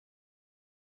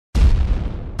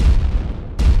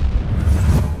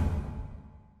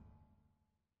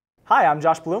Hi, I'm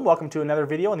Josh Bloom. Welcome to another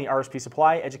video in the RSP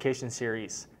Supply Education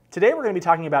Series. Today we're going to be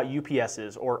talking about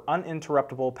UPSs, or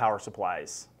uninterruptible power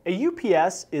supplies. A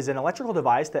UPS is an electrical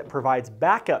device that provides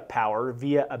backup power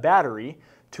via a battery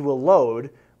to a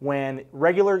load when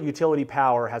regular utility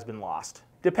power has been lost.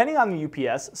 Depending on the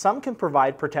UPS, some can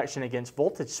provide protection against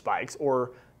voltage spikes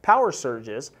or power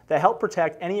surges that help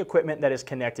protect any equipment that is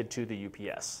connected to the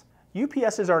UPS.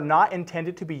 UPSs are not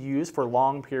intended to be used for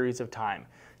long periods of time.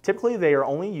 Typically, they are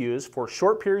only used for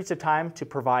short periods of time to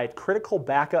provide critical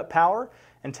backup power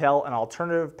until an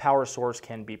alternative power source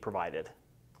can be provided.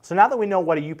 So now that we know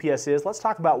what a UPS is, let's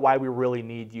talk about why we really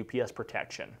need UPS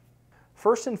protection.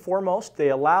 First and foremost, they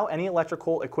allow any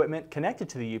electrical equipment connected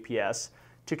to the UPS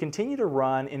to continue to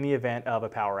run in the event of a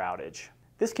power outage.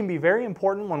 This can be very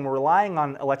important when we're relying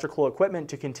on electrical equipment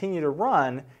to continue to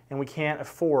run and we can't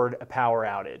afford a power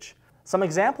outage. Some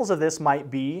examples of this might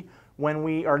be when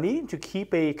we are needing to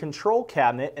keep a control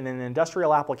cabinet in an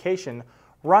industrial application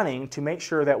running to make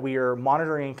sure that we are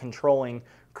monitoring and controlling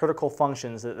critical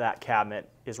functions that that cabinet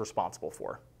is responsible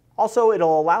for. Also,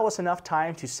 it'll allow us enough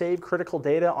time to save critical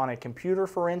data on a computer,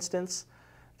 for instance,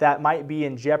 that might be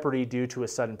in jeopardy due to a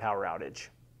sudden power outage.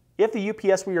 If the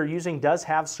UPS we are using does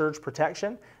have surge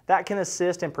protection, that can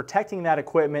assist in protecting that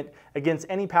equipment against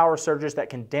any power surges that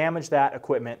can damage that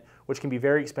equipment, which can be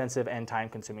very expensive and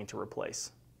time-consuming to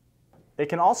replace. They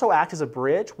can also act as a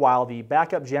bridge while the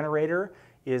backup generator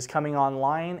is coming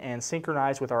online and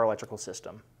synchronized with our electrical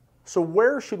system. So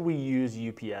where should we use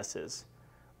UPSs?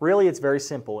 Really, it's very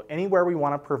simple. Anywhere we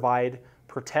want to provide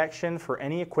protection for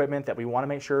any equipment that we want to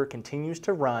make sure continues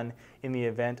to run in the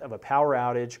event of a power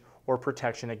outage or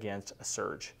protection against a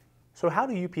surge. So how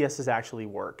do UPSs actually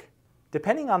work?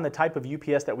 Depending on the type of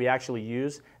UPS that we actually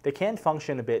use, they can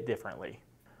function a bit differently.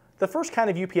 The first kind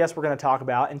of UPS we're going to talk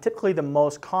about, and typically the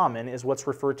most common, is what's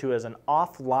referred to as an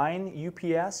offline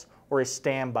UPS or a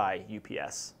standby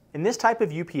UPS. In this type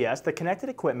of UPS, the connected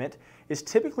equipment is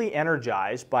typically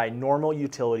energized by normal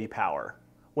utility power.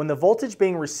 When the voltage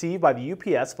being received by the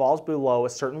UPS falls below a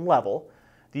certain level,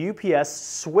 the UPS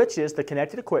switches the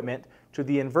connected equipment to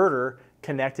the inverter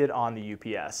connected on the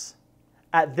UPS.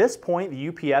 At this point,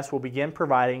 the UPS will begin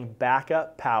providing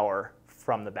backup power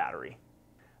from the battery.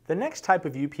 The next type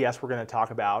of UPS we're going to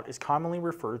talk about is commonly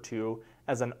referred to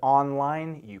as an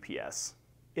online UPS.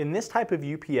 In this type of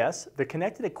UPS, the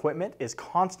connected equipment is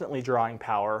constantly drawing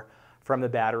power from the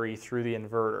battery through the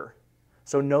inverter,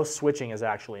 so no switching is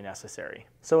actually necessary.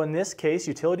 So in this case,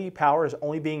 utility power is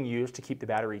only being used to keep the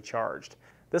battery charged.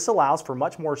 This allows for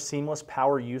much more seamless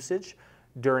power usage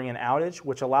during an outage,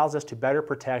 which allows us to better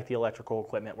protect the electrical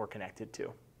equipment we're connected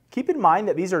to. Keep in mind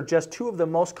that these are just two of the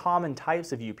most common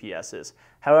types of UPSs.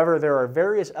 However, there are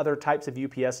various other types of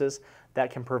UPSs that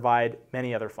can provide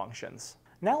many other functions.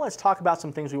 Now let's talk about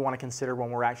some things we want to consider when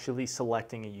we're actually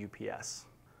selecting a UPS.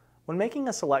 When making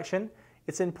a selection,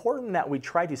 it's important that we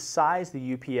try to size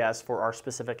the UPS for our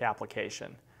specific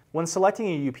application. When selecting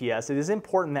a UPS, it is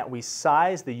important that we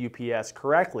size the UPS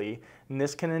correctly, and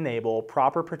this can enable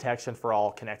proper protection for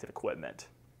all connected equipment.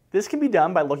 This can be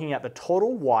done by looking at the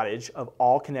total wattage of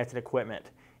all connected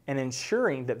equipment and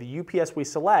ensuring that the UPS we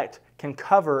select can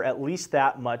cover at least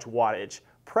that much wattage,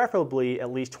 preferably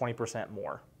at least 20%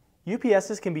 more.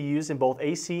 UPSs can be used in both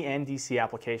AC and DC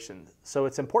applications, so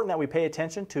it's important that we pay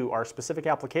attention to our specific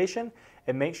application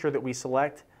and make sure that we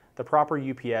select the proper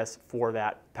UPS for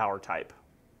that power type.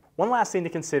 One last thing to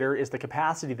consider is the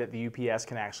capacity that the UPS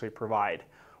can actually provide.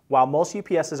 While most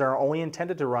UPSs are only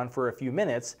intended to run for a few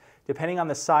minutes, depending on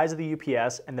the size of the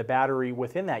UPS and the battery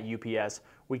within that UPS,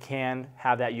 we can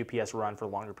have that UPS run for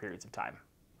longer periods of time.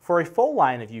 For a full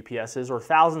line of UPSs or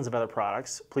thousands of other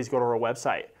products, please go to our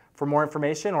website. For more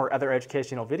information or other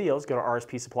educational videos, go to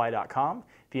rspsupply.com,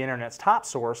 the internet's top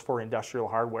source for industrial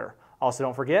hardware. Also,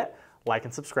 don't forget, like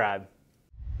and subscribe.